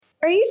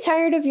Are you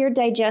tired of your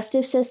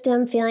digestive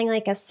system feeling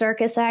like a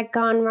circus act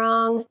gone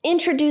wrong?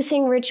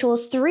 Introducing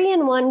Ritual's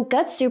 3-in-1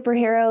 gut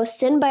superhero,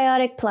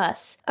 Synbiotic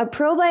Plus, a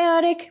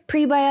probiotic,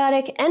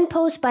 prebiotic, and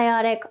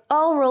postbiotic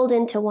all rolled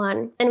into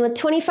one. And with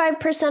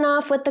 25%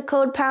 off with the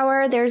code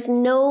POWER, there's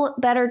no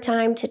better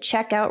time to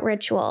check out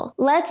Ritual.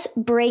 Let's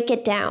break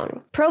it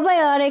down.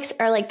 Probiotics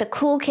are like the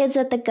cool kids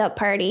at the gut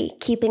party,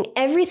 keeping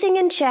everything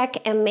in check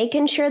and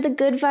making sure the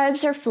good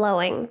vibes are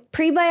flowing.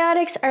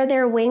 Prebiotics are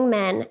their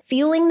wingmen,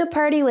 fueling the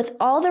party with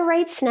all the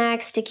right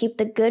snacks to keep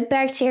the good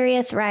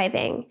bacteria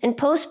thriving. And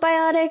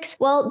postbiotics,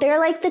 well,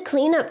 they're like the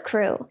cleanup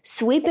crew,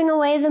 sweeping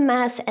away the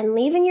mess and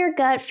leaving your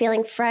gut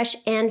feeling fresh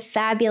and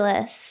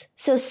fabulous.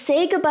 So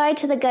say goodbye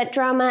to the gut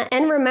drama,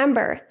 and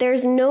remember,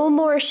 there's no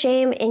more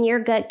shame in your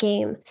gut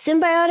game.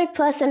 Synbiotic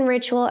Plus and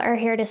Ritual are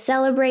here to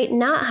celebrate,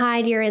 not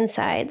hide your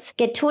insides.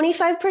 Get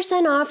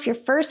 25% off your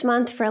first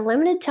month for a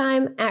limited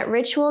time at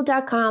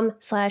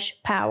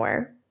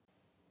ritual.com/power.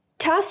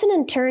 Tossing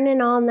and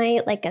turning all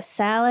night like a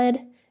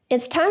salad?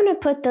 It's time to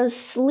put those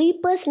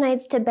sleepless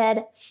nights to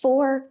bed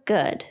for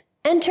good.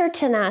 Enter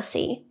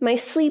Tanasi, my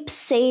sleep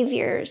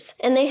saviors,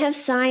 and they have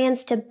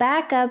science to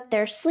back up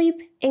their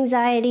sleep,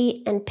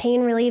 anxiety, and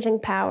pain-relieving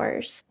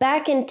powers.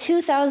 Back in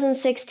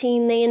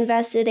 2016, they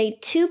invested a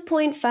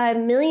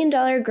 $2.5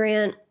 million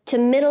grant to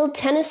Middle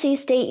Tennessee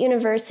State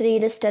University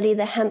to study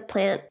the hemp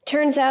plant.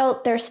 Turns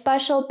out their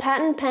special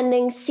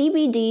patent-pending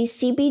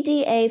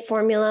CBD-CBDA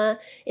formula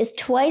is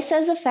twice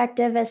as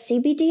effective as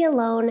CBD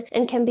alone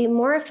and can be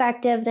more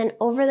effective than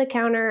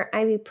over-the-counter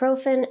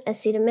ibuprofen,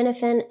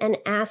 acetaminophen, and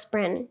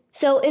aspirin.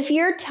 So if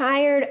you're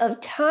tired of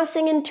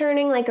tossing and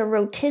turning like a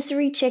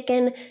rotisserie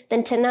chicken,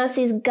 then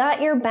Tanasi's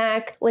got your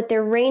back with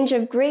their range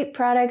of great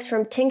products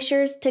from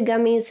tinctures to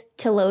gummies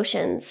to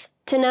lotions.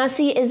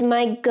 Tanasi is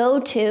my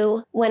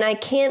go-to when I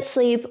can't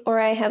sleep or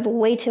I have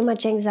way too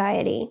much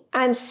anxiety.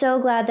 I'm so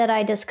glad that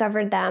I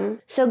discovered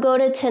them. So go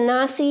to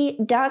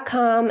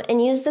Tanasi.com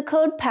and use the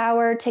code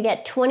POWER to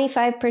get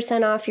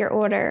 25% off your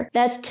order.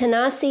 That's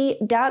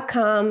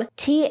Tanasi.com,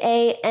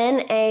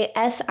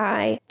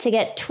 Tanasi, to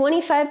get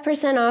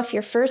 25% off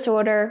your first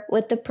order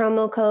with the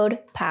promo code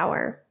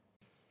POWER.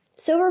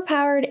 Sober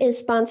Powered is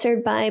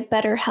sponsored by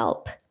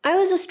BetterHelp. I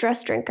was a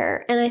stress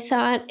drinker, and I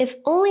thought, if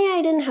only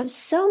I didn't have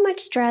so much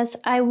stress,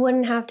 I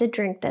wouldn't have to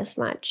drink this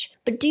much.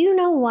 But do you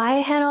know why I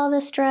had all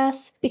this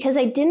stress? Because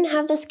I didn't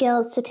have the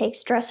skills to take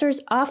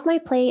stressors off my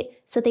plate,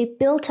 so they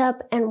built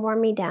up and wore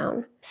me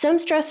down. Some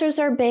stressors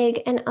are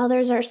big and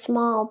others are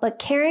small, but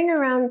carrying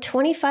around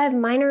 25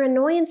 minor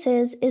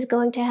annoyances is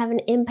going to have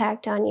an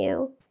impact on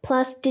you.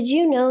 Plus, did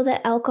you know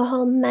that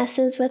alcohol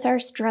messes with our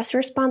stress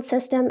response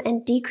system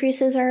and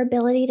decreases our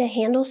ability to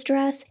handle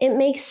stress? It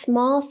makes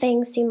small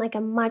things seem like a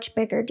much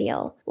bigger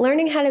deal.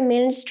 Learning how to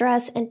manage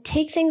stress and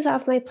take things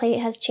off my plate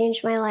has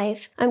changed my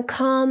life. I'm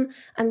calm,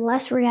 I'm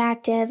less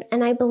reactive,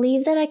 and I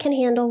believe that I can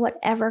handle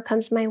whatever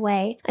comes my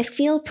way. I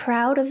feel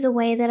proud of the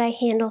way that I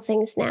handle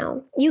things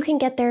now. You can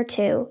get there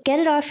too. Get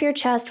it off your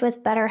chest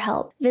with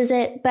BetterHelp.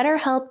 Visit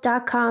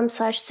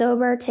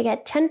betterhelp.com/sober to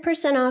get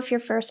 10% off your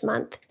first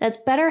month. That's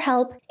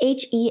BetterHelp,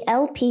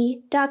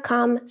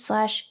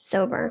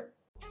 HELP.com/sober.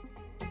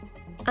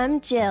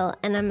 I'm Jill,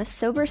 and I'm a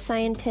sober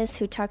scientist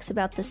who talks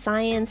about the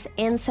science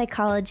and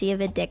psychology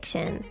of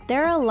addiction.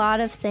 There are a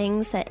lot of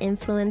things that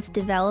influence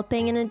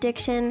developing an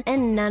addiction,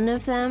 and none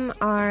of them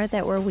are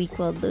that we're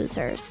weak-willed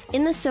losers.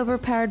 In the Sober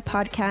Powered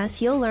podcast,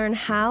 you'll learn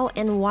how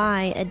and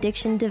why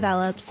addiction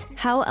develops,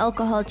 how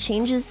alcohol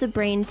changes the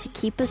brain to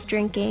keep us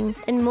drinking,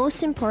 and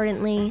most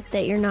importantly,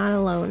 that you're not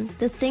alone.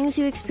 The things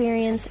you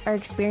experience are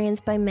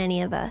experienced by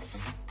many of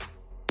us.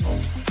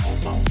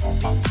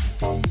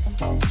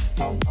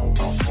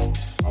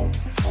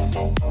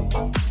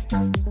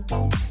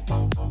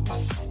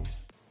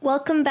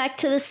 Welcome back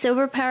to the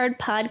Sober Powered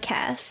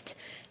podcast.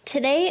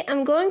 Today,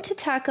 I'm going to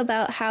talk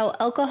about how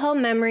alcohol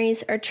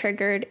memories are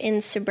triggered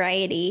in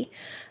sobriety.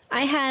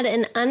 I had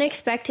an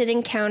unexpected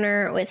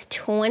encounter with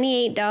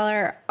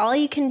 $28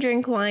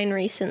 all-you-can-drink wine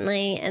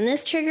recently, and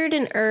this triggered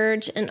an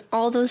urge and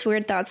all those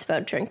weird thoughts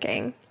about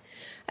drinking.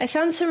 I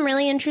found some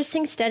really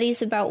interesting studies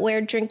about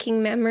where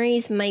drinking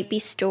memories might be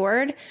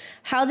stored,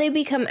 how they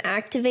become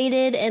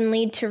activated and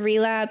lead to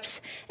relapse,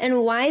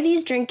 and why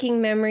these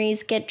drinking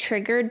memories get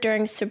triggered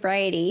during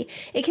sobriety.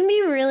 It can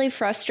be really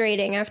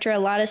frustrating after a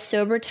lot of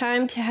sober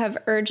time to have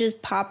urges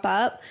pop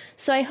up,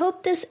 so I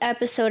hope this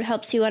episode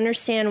helps you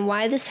understand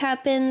why this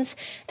happens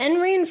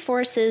and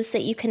reinforces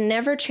that you can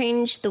never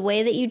change the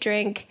way that you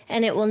drink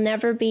and it will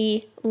never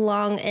be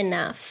long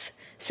enough.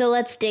 So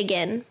let's dig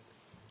in.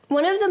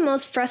 One of the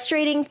most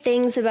frustrating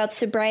things about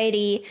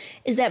sobriety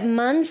is that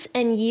months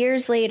and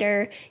years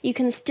later, you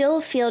can still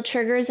feel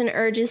triggers and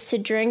urges to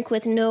drink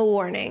with no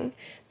warning.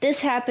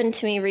 This happened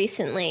to me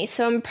recently.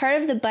 So I'm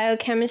part of the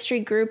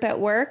biochemistry group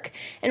at work,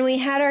 and we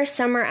had our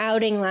summer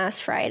outing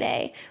last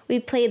Friday. We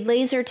played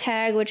laser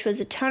tag, which was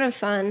a ton of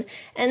fun,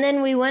 and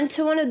then we went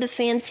to one of the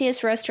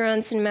fanciest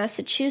restaurants in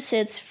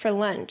Massachusetts for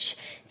lunch.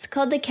 It's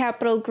called the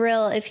Capitol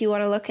Grill if you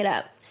want to look it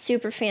up.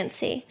 Super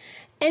fancy.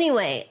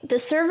 Anyway, the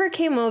server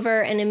came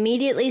over and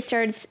immediately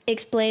started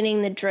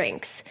explaining the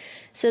drinks.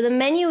 So the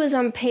menu was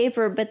on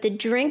paper, but the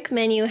drink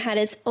menu had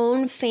its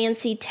own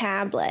fancy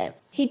tablet.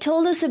 He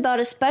told us about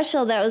a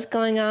special that was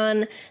going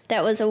on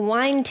that was a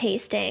wine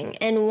tasting,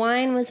 and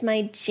wine was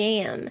my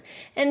jam.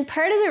 And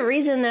part of the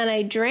reason that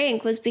I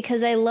drank was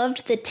because I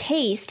loved the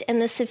taste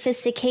and the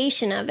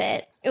sophistication of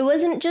it. It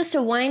wasn't just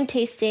a wine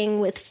tasting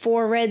with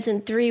 4 reds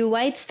and 3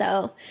 whites,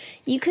 though.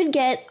 You could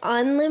get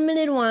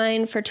unlimited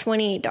wine for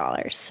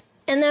 $28.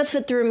 And that's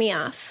what threw me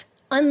off.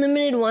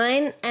 Unlimited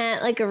wine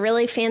at like a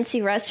really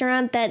fancy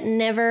restaurant, that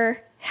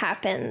never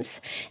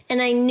happens.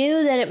 And I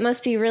knew that it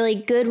must be really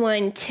good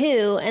wine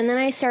too. And then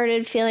I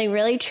started feeling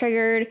really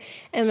triggered,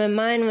 and my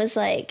mind was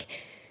like,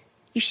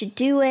 you should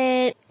do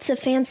it. It's a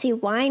fancy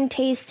wine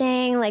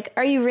tasting. Like,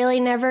 are you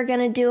really never going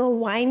to do a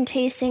wine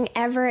tasting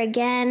ever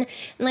again?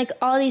 And like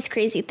all these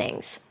crazy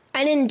things.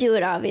 I didn't do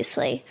it,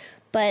 obviously,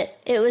 but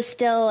it was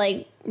still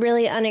like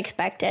really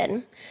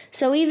unexpected.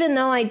 So even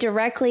though I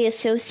directly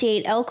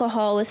associate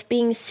alcohol with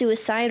being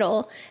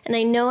suicidal, and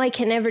I know I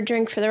can never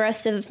drink for the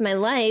rest of my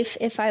life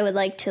if I would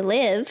like to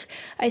live,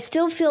 I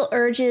still feel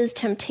urges,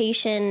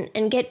 temptation,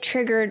 and get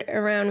triggered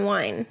around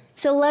wine.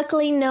 So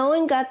luckily, no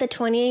one got the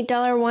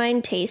 $28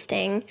 wine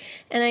tasting,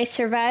 and I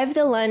survived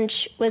the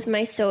lunch with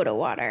my soda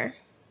water.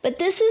 But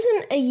this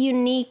isn't a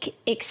unique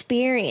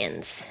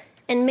experience.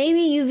 And maybe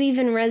you've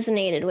even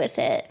resonated with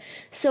it.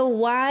 So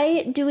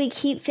why do we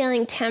keep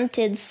feeling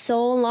tempted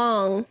so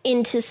long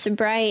into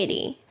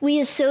sobriety? We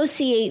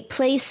associate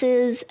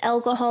places,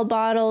 alcohol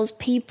bottles,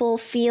 people,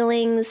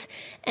 feelings,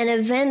 and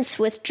events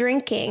with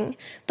drinking,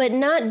 but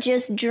not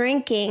just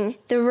drinking,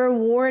 the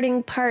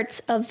rewarding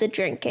parts of the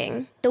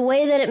drinking. The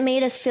way that it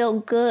made us feel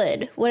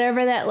good,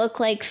 whatever that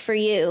looked like for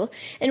you.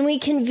 And we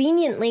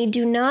conveniently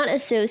do not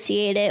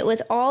associate it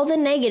with all the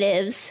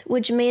negatives,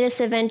 which made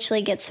us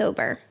eventually get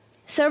sober.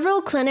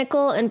 Several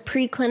clinical and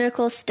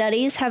preclinical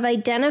studies have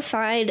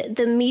identified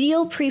the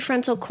medial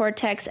prefrontal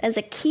cortex as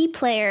a key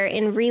player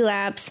in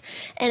relapse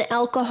and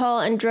alcohol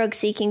and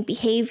drug-seeking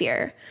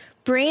behavior.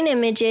 Brain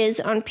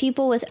images on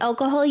people with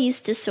alcohol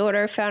use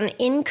disorder found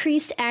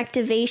increased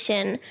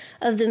activation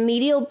of the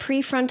medial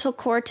prefrontal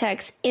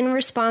cortex in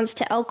response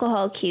to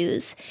alcohol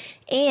cues,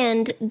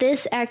 and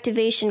this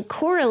activation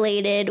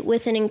correlated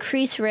with an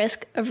increased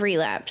risk of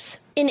relapse.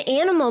 In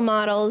animal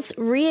models,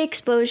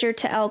 re-exposure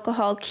to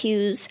alcohol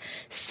cues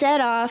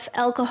set off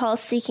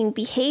alcohol-seeking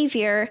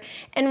behavior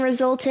and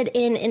resulted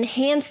in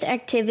enhanced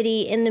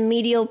activity in the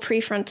medial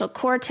prefrontal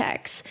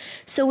cortex.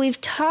 So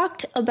we've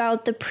talked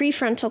about the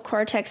prefrontal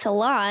cortex a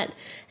lot,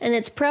 and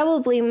it's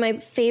probably my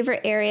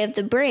favorite area of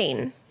the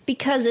brain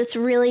because it's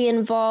really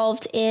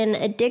involved in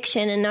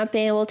addiction and not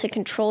being able to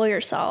control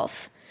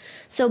yourself.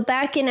 So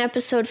back in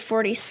episode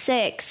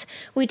 46,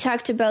 we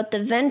talked about the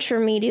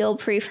ventromedial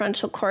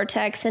prefrontal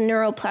cortex and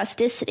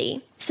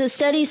neuroplasticity. So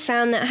studies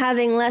found that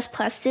having less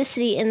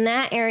plasticity in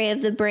that area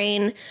of the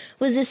brain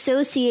was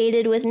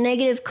associated with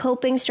negative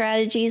coping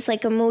strategies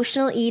like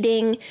emotional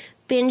eating,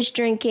 binge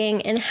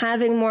drinking, and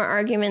having more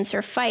arguments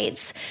or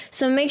fights.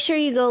 So make sure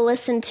you go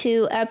listen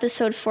to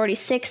episode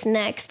 46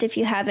 next if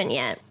you haven't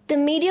yet. The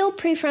medial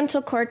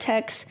prefrontal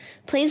cortex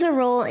plays a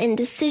role in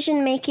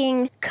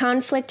decision-making,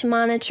 conflict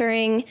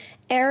monitoring,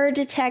 error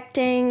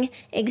detecting,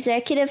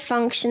 executive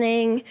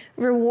functioning,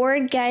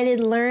 reward-guided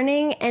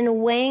learning, and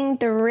weighing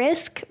the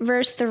risk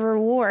versus the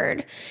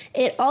reward.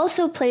 It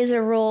also plays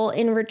a role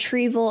in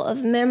retrieval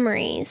of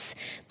memories.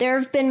 There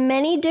have been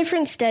many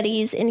different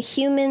studies in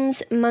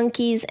humans,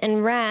 monkeys,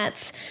 and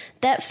rats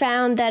that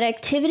found that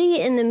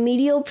activity in the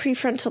medial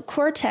prefrontal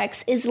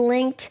cortex is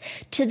linked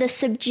to the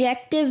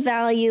subjective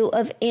value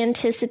of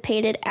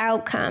anticipated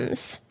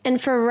outcomes. And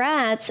for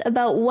rats,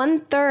 about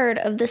 1/3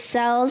 of the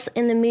cells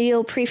in the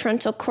medial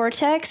prefrontal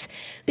cortex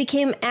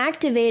became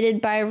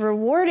activated by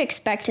reward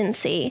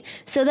expectancy.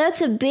 So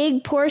that's a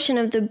big portion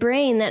of the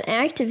brain that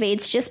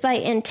activates just by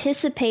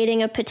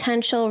anticipating a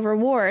potential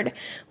reward,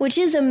 which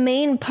is a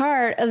main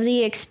part of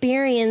the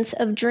experience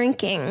of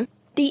drinking.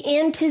 The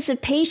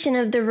anticipation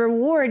of the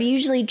reward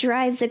usually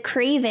drives a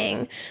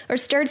craving or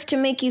starts to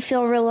make you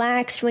feel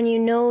relaxed when you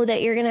know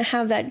that you're going to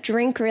have that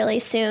drink really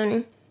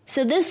soon.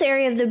 So this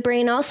area of the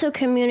brain also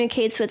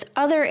communicates with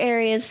other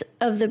areas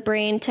of the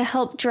brain to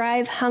help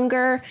drive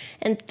hunger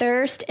and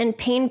thirst and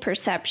pain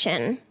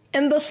perception.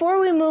 And before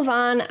we move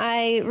on,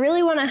 I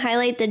really want to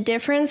highlight the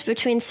difference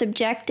between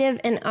subjective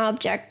and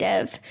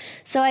objective.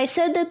 So I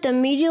said that the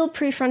medial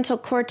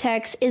prefrontal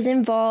cortex is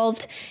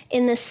involved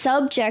in the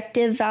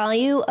subjective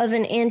value of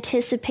an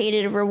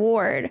anticipated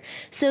reward.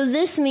 So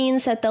this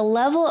means that the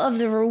level of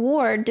the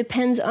reward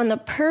depends on the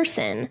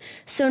person.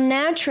 So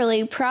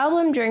naturally,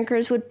 problem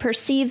drinkers would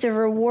perceive the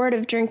reward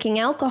of drinking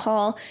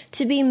alcohol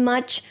to be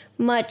much,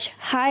 much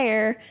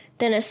higher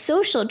than a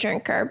social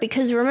drinker,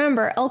 because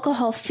remember,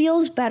 alcohol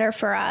feels better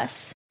for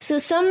us. So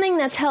something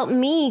that's helped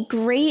me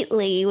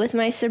greatly with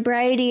my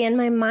sobriety and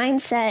my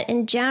mindset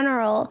in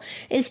general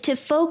is to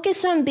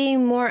focus on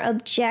being more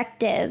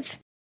objective.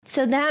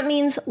 So that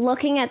means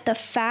looking at the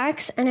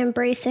facts and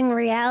embracing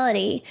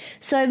reality.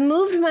 So I've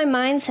moved my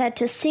mindset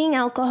to seeing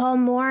alcohol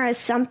more as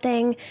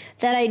something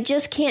that I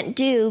just can't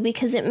do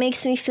because it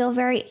makes me feel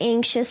very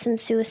anxious and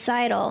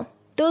suicidal.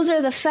 Those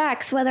are the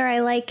facts, whether I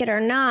like it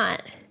or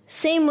not.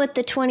 Same with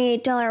the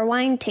 $28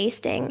 wine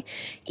tasting.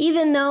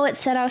 Even though it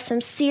set off some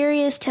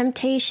serious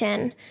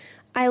temptation,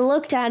 I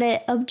looked at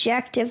it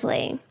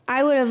objectively.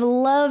 I would have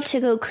loved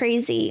to go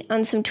crazy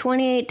on some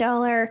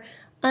 $28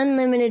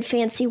 unlimited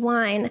fancy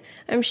wine.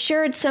 I'm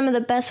sure it's some of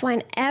the best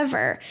wine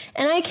ever,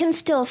 and I can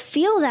still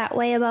feel that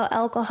way about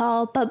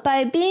alcohol, but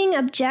by being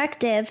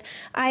objective,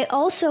 I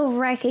also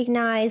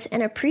recognize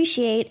and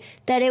appreciate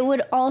that it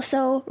would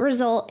also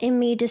result in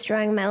me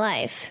destroying my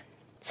life.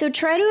 So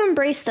try to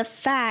embrace the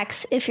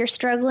facts if you're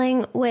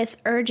struggling with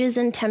urges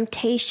and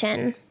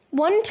temptation.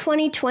 One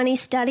 2020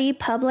 study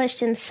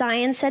published in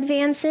Science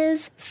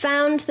Advances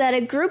found that a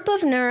group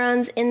of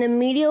neurons in the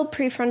medial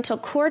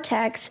prefrontal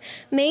cortex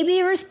may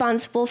be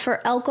responsible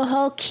for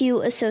alcohol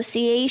cue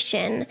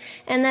association,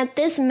 and that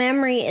this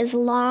memory is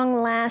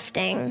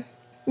long-lasting.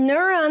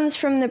 Neurons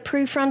from the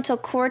prefrontal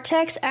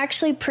cortex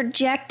actually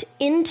project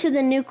into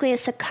the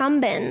nucleus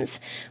accumbens,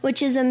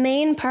 which is a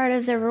main part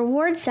of the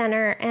reward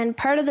center and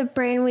part of the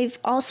brain we've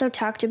also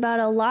talked about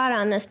a lot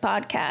on this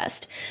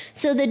podcast.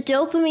 So the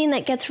dopamine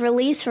that gets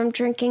released from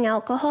drinking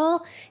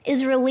alcohol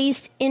is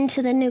released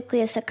into the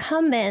nucleus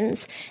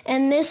accumbens,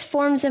 and this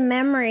forms a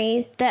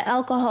memory that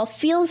alcohol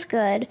feels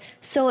good,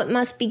 so it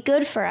must be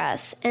good for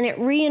us, and it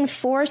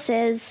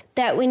reinforces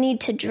that we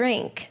need to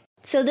drink.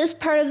 So this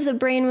part of the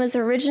brain was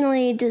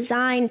originally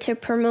designed to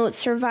promote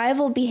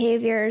survival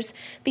behaviors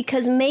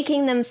because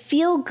making them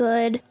feel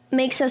good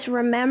makes us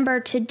remember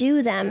to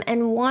do them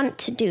and want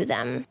to do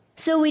them.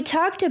 So we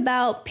talked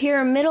about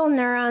pyramidal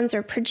neurons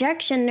or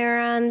projection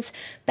neurons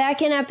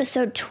back in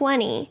episode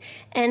 20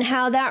 and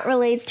how that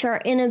relates to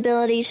our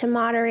inability to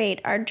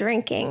moderate our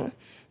drinking.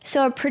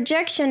 So a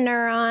projection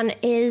neuron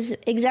is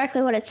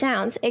exactly what it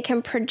sounds. It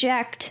can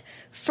project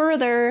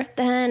further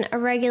than a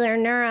regular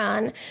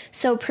neuron.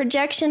 So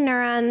projection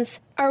neurons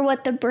are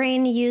what the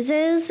brain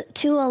uses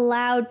to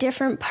allow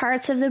different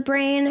parts of the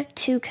brain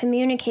to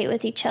communicate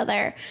with each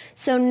other.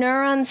 So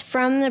neurons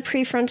from the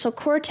prefrontal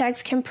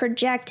cortex can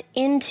project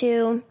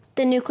into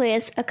the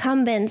nucleus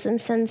accumbens and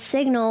send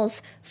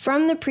signals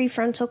from the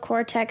prefrontal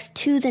cortex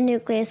to the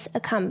nucleus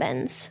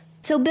accumbens.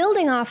 So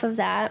building off of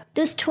that,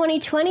 this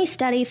 2020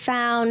 study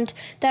found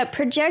that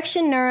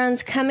projection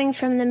neurons coming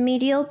from the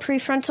medial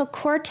prefrontal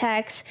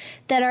cortex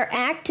that are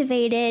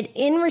activated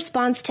in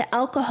response to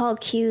alcohol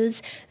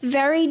cues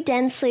very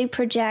densely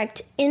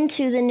project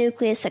into the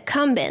nucleus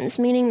accumbens,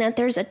 meaning that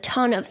there's a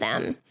ton of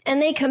them.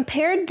 And they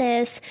compared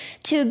this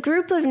to a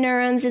group of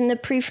neurons in the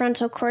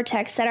prefrontal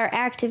cortex that are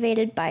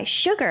activated by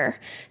sugar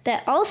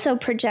that also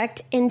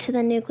project into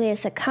the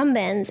nucleus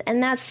accumbens.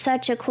 And that's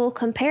such a cool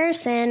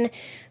comparison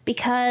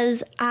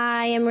because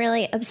I am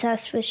really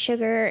obsessed with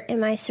sugar in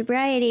my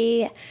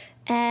sobriety,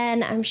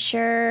 and I'm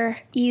sure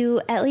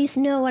you at least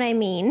know what I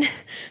mean.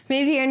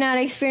 Maybe you're not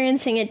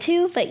experiencing it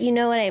too, but you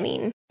know what I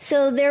mean.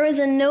 So there was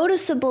a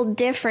noticeable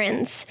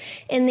difference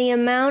in the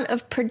amount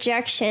of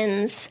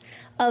projections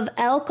of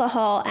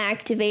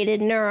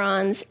alcohol-activated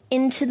neurons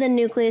into the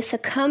nucleus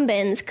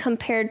accumbens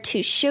compared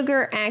to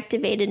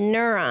sugar-activated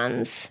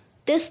neurons.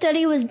 This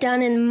study was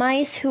done in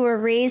mice who were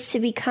raised to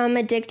become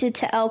addicted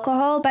to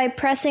alcohol by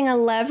pressing a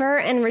lever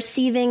and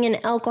receiving an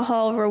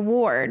alcohol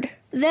reward.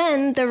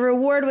 Then the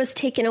reward was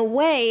taken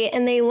away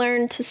and they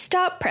learned to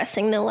stop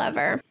pressing the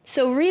lever.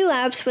 So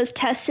relapse was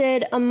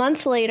tested a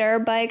month later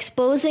by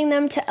exposing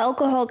them to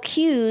alcohol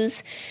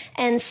cues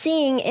and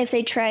seeing if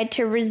they tried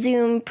to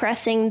resume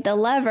pressing the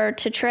lever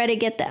to try to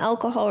get the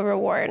alcohol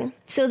reward.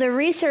 So the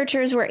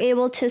researchers were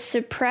able to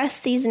suppress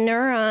these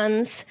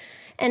neurons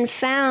and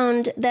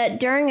found that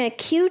during a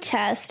cue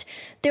test,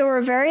 there were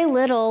very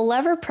little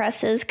lever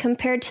presses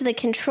compared to the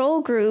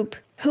control group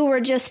who were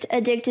just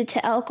addicted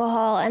to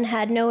alcohol and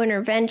had no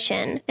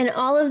intervention. And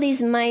all of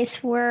these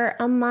mice were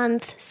a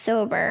month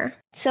sober.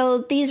 So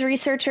these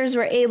researchers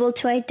were able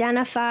to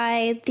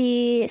identify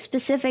the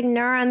specific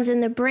neurons in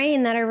the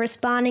brain that are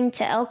responding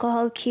to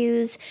alcohol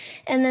cues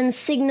and then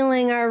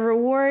signaling our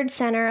reward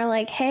center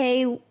like,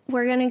 hey,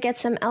 we're going to get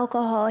some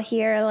alcohol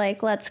here,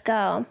 like, let's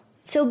go.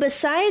 So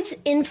besides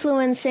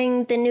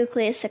influencing the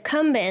nucleus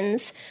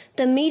accumbens,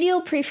 the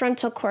medial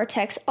prefrontal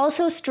cortex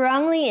also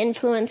strongly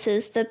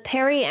influences the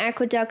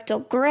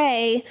periaqueductal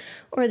gray,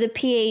 or the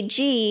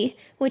PAG,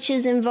 which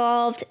is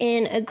involved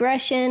in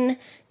aggression,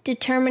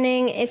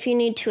 determining if you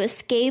need to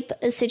escape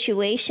a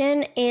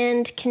situation,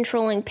 and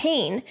controlling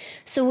pain.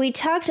 So we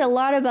talked a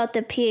lot about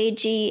the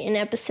PAG in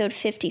episode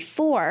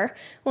 54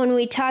 when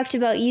we talked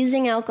about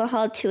using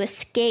alcohol to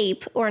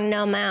escape or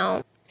numb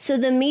out. So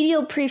the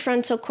medial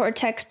prefrontal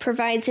cortex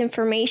provides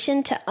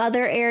information to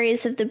other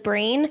areas of the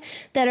brain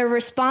that are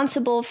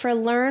responsible for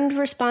learned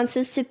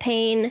responses to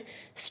pain,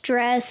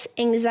 stress,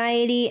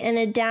 anxiety, and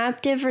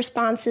adaptive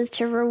responses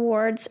to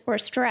rewards or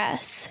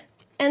stress.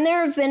 And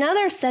there have been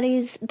other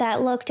studies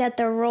that looked at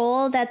the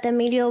role that the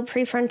medial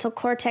prefrontal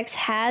cortex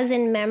has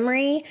in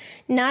memory,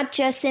 not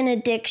just in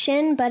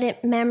addiction, but in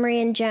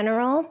memory in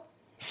general.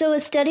 So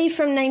a study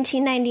from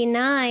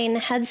 1999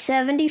 had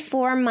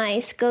 74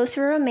 mice go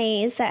through a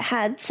maze that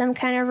had some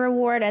kind of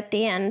reward at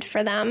the end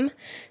for them.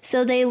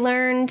 So they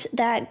learned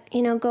that,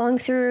 going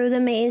through the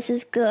maze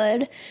is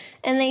good.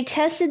 And they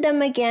tested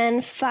them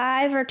again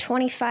 5 or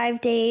 25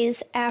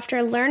 days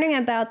after learning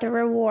about the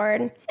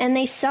reward. And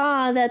they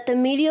saw that the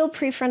medial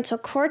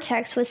prefrontal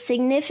cortex was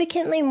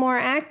significantly more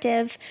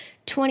active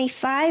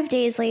 25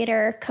 days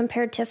later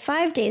compared to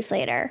 5 days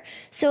later.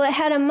 So it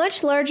had a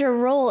much larger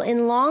role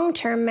in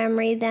long-term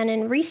memory than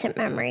in recent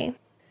memory.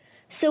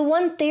 So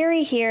one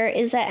theory here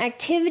is that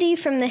activity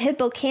from the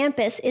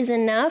hippocampus is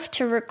enough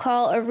to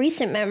recall a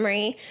recent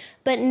memory,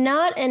 but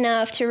not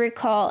enough to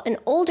recall an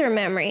older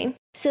memory.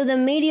 So the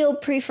medial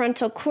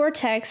prefrontal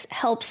cortex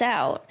helps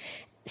out.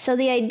 So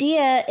the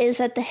idea is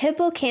that the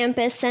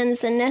hippocampus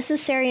sends the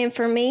necessary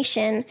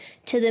information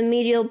to the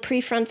medial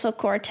prefrontal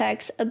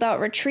cortex about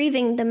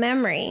retrieving the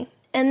memory,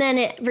 and then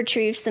it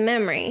retrieves the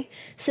memory.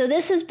 So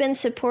this has been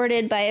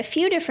supported by a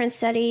few different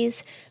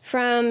studies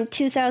from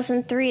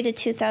 2003 to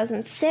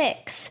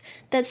 2006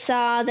 that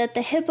saw that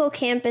the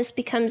hippocampus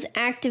becomes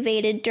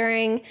activated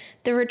during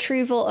the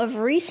retrieval of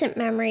recent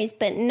memories,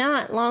 but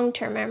not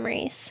long-term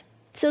memories.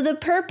 So the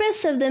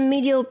purpose of the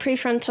medial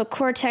prefrontal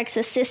cortex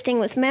assisting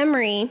with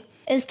memory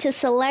is to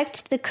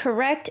select the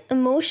correct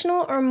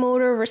emotional or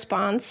motor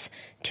response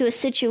to a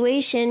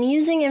situation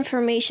using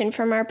information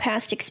from our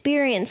past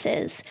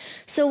experiences.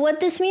 So what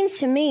this means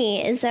to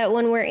me is that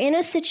when we're in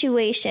a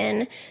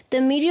situation,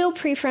 the medial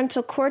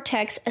prefrontal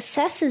cortex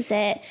assesses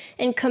it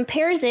and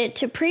compares it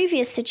to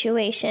previous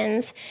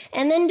situations,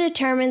 and then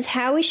determines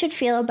how we should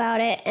feel about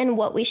it and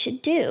what we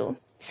should do.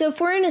 So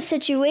if we're in a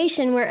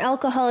situation where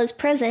alcohol is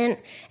present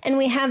and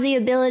we have the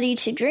ability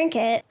to drink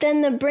it, then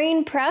the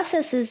brain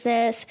processes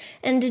this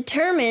and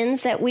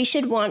determines that we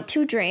should want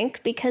to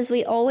drink because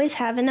we always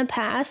have in the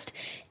past,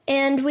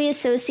 and we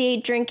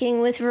associate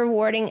drinking with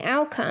rewarding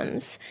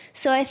outcomes.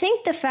 So I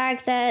think the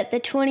fact that the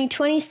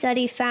 2020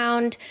 study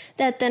found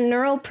that the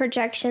neural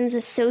projections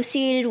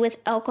associated with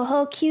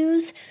alcohol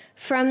cues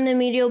from the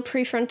medial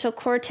prefrontal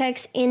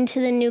cortex into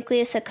the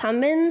nucleus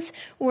accumbens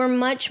were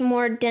much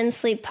more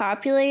densely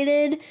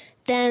populated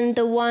than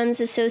the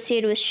ones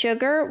associated with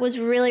sugar was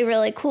really,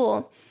 really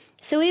cool.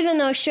 So even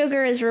though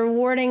sugar is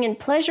rewarding and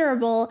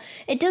pleasurable,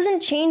 it doesn't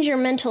change your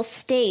mental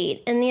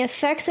state, and the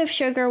effects of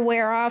sugar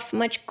wear off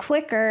much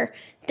quicker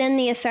than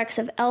the effects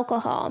of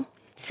alcohol.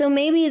 So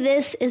maybe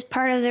this is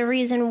part of the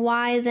reason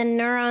why the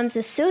neurons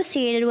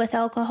associated with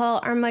alcohol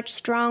are much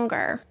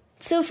stronger.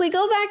 So if we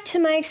go back to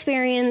my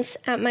experience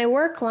at my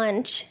work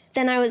lunch,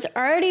 then I was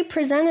already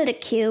presented a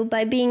cue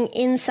by being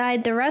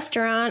inside the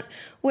restaurant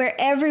where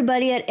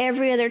everybody at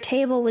every other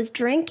table was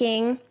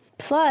drinking.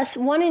 Plus,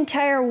 one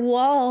entire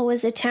wall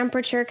was a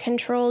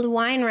temperature-controlled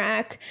wine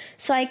rack,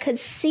 so I could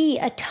see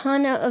a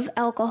ton of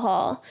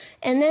alcohol.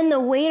 And then the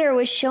waiter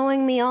was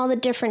showing me all the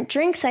different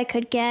drinks I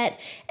could get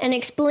and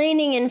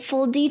explaining in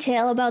full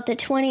detail about the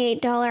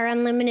 $28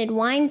 unlimited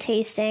wine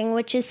tasting,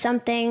 which is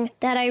something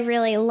that I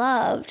really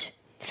loved.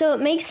 So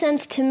it makes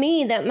sense to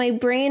me that my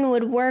brain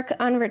would work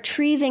on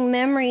retrieving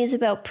memories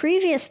about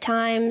previous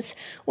times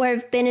where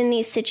I've been in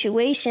these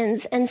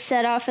situations and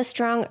set off a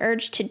strong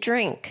urge to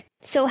drink.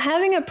 So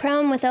having a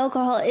problem with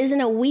alcohol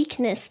isn't a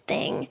weakness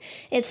thing.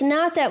 It's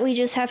not that we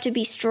just have to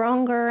be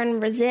stronger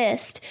and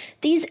resist.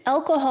 These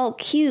alcohol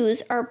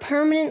cues are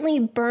permanently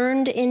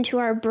burned into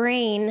our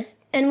brain.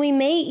 And we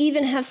may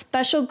even have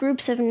special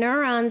groups of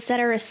neurons that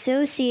are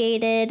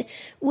associated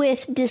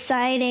with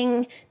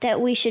deciding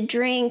that we should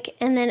drink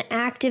and then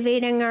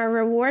activating our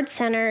reward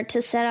center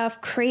to set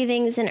off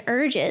cravings and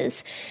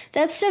urges.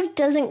 That stuff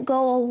doesn't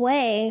go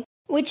away,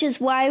 which is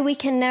why we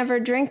can never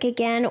drink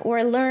again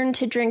or learn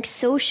to drink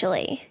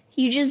socially.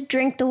 You just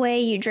drink the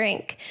way you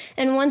drink.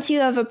 And once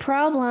you have a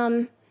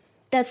problem,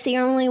 that's the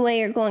only way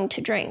you're going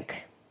to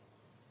drink.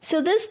 So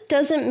this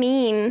doesn't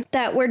mean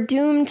that we're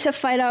doomed to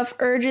fight off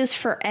urges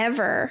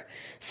forever.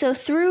 So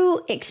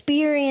through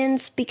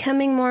experience,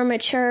 becoming more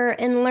mature,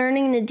 and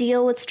learning to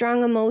deal with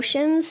strong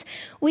emotions,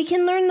 we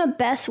can learn the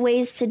best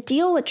ways to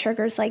deal with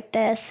triggers like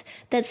this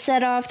that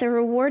set off the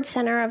reward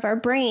center of our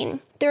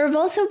brain. There have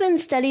also been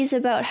studies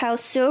about how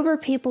sober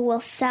people will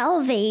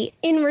salivate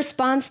in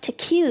response to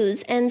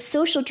cues and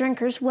social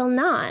drinkers will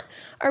not.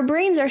 Our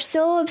brains are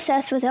so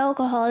obsessed with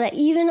alcohol that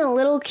even a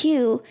little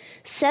cue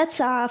sets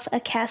off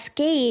a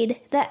cascade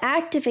that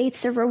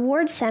activates the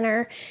reward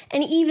center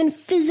and even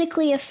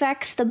physically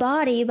affects the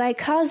body by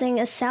causing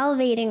a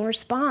salivating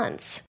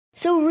response.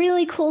 So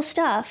really cool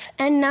stuff,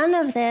 and none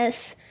of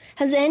this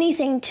has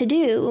anything to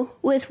do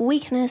with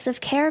weakness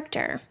of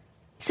character.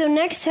 So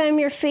next time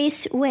you're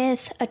faced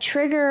with a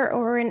trigger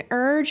or an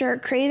urge or a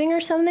craving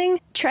or something,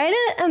 try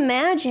to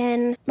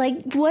imagine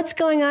like what's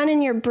going on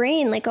in your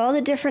brain, like all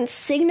the different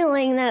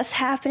signaling that's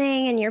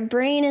happening, and your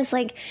brain is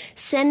like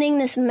sending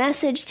this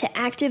message to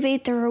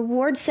activate the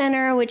reward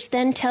center, which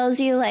then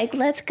tells you like,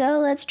 let's go,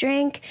 let's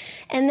drink.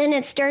 And then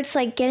it starts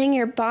like getting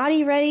your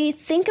body ready.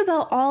 Think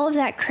about all of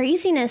that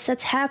craziness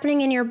that's happening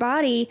in your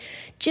body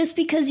just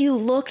because you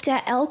looked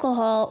at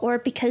alcohol or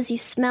because you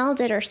smelled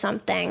it or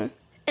something.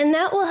 And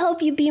that will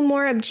help you be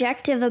more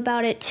objective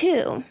about it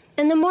too.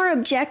 And the more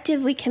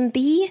objective we can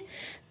be,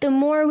 the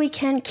more we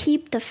can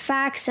keep the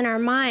facts in our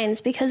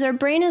minds, because our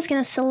brain is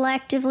going to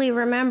selectively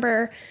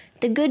remember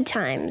the good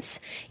times.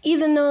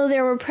 Even though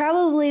there were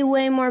probably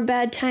way more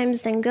bad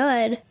times than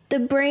good, the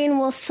brain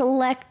will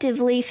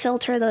selectively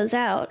filter those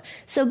out.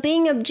 So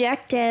being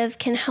objective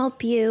can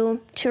help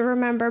you to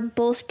remember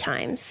both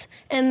times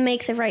and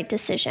make the right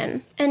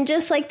decision. And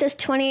just like this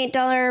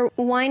 $28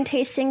 wine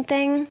tasting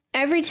thing,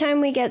 every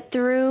time we get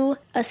through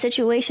a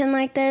situation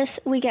like this,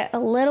 we get a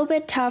little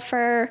bit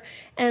tougher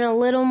and a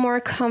little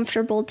more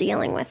comfortable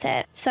dealing with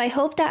it. So I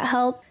hope that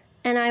helped,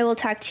 and I will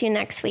talk to you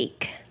next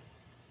week.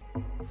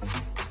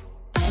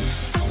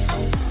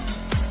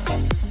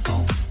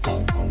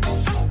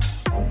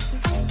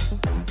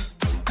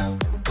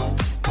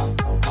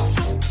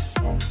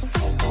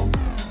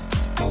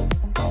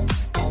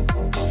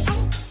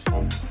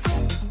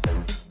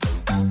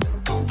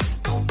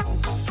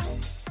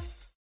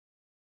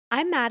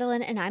 I'm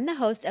Madeline, and I'm the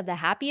host of the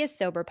Happiest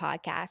Sober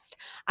podcast.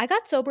 I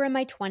got sober in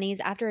my 20s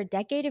after a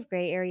decade of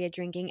gray area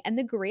drinking, and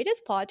the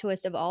greatest plot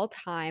twist of all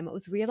time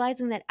was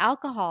realizing that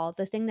alcohol,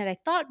 the thing that I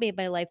thought made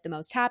my life the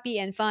most happy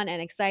and fun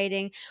and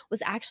exciting,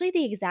 was actually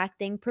the exact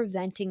thing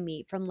preventing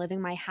me from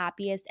living my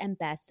happiest and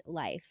best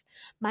life.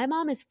 My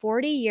mom is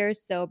 40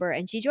 years sober,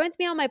 and she joins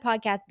me on my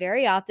podcast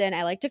very often.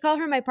 I like to call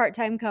her my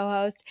part-time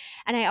co-host,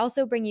 and I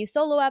also bring you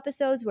solo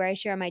episodes where I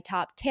share my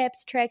top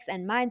tips, tricks,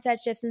 and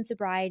mindset shifts in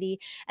sobriety,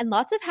 and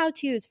lots of how-tos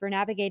for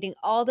navigating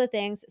all the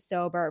things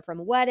sober,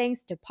 from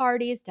weddings to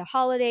parties to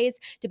holidays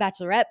to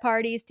bachelorette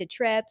parties to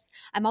trips.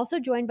 I'm also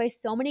joined by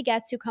so many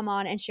guests who come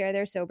on and share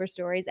their sober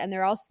stories, and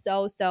they're all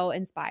so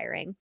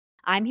inspiring.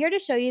 I'm here to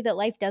show you that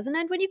life doesn't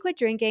end when you quit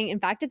drinking. In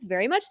fact, it's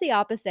very much the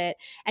opposite.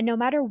 And no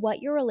matter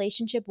what your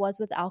relationship was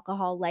with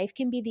alcohol, life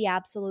can be the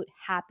absolute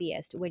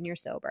happiest when you're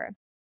sober.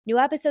 New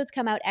episodes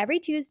come out every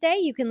Tuesday.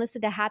 You can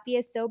listen to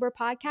Happiest Sober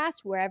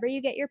podcast wherever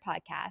you get your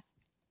podcasts.